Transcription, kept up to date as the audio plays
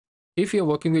If you're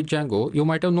working with Django, you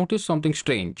might have noticed something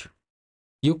strange.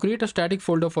 You create a static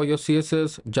folder for your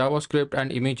CSS, JavaScript,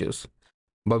 and images.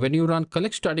 But when you run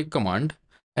collectstatic command,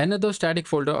 another static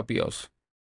folder appears.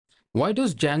 Why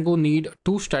does Django need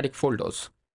two static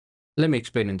folders? Let me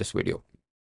explain in this video.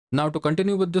 Now to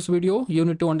continue with this video, you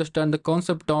need to understand the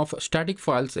concept of static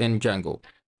files in Django.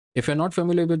 If you're not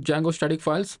familiar with Django static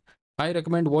files, I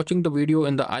recommend watching the video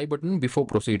in the I button before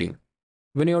proceeding.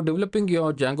 When you're developing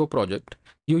your Django project,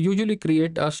 you usually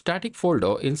create a static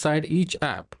folder inside each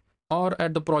app or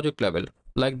at the project level,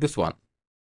 like this one.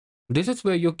 This is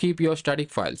where you keep your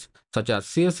static files, such as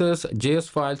CSS, JS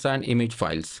files, and image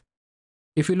files.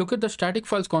 If you look at the static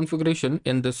files configuration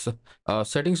in this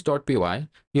settings.py,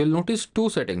 you'll notice two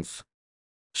settings: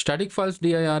 static files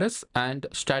dirs and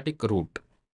static root.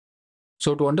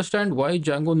 So to understand why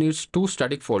Django needs two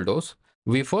static folders,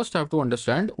 we first have to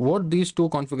understand what these two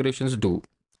configurations do.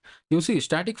 You see,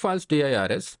 static files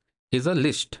dirs is a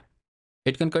list.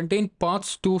 It can contain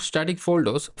paths to static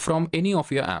folders from any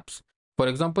of your apps. For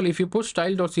example, if you put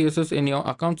style.css in your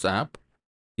accounts app,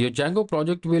 your Django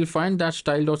project will find that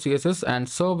style.css and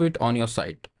serve it on your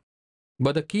site.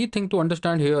 But the key thing to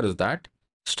understand here is that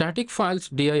static files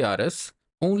dirs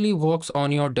only works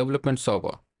on your development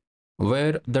server,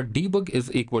 where the debug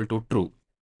is equal to true.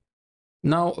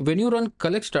 Now, when you run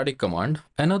collectstatic command,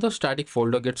 another static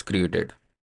folder gets created.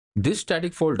 This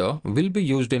static folder will be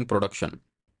used in production.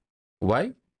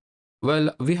 Why?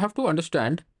 Well, we have to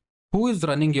understand who is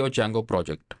running your Django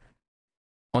project.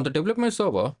 On the development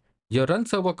server, your run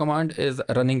server command is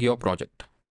running your project.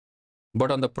 But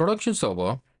on the production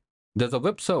server, there's a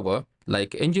web server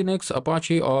like Nginx,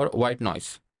 Apache, or White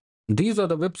Noise. These are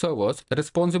the web servers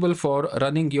responsible for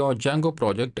running your Django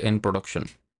project in production.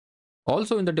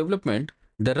 Also in the development,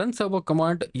 the run server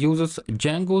command uses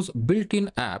Django's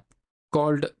built-in app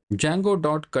called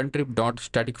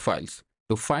django.contrib.static-files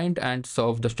to find and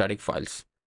serve the static files.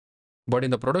 But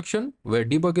in the production, where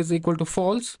debug is equal to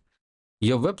false,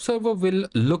 your web server will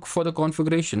look for the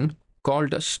configuration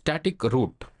called static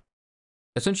root.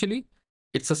 Essentially,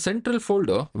 it's a central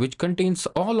folder which contains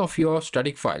all of your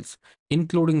static files,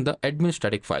 including the admin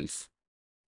static files.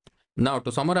 Now to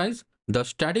summarize, the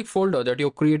static folder that you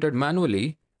created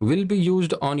manually will be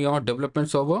used on your development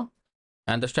server,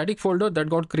 and the static folder that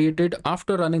got created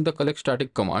after running the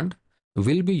collectstatic command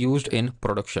will be used in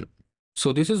production.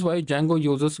 So this is why Django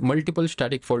uses multiple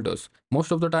static folders.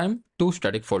 Most of the time, two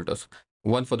static folders,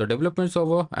 one for the development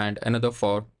server and another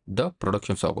for the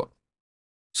production server.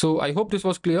 So I hope this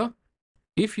was clear.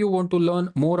 If you want to learn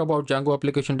more about Django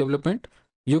application development,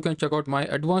 you can check out my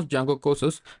advanced Django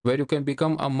courses where you can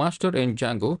become a master in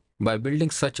Django by building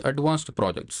such advanced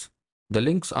projects. The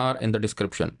links are in the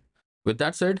description. With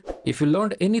that said, if you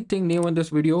learned anything new in this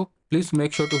video, please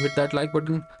make sure to hit that like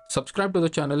button, subscribe to the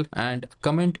channel, and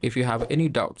comment if you have any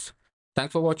doubts.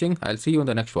 Thanks for watching. I'll see you in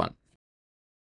the next one.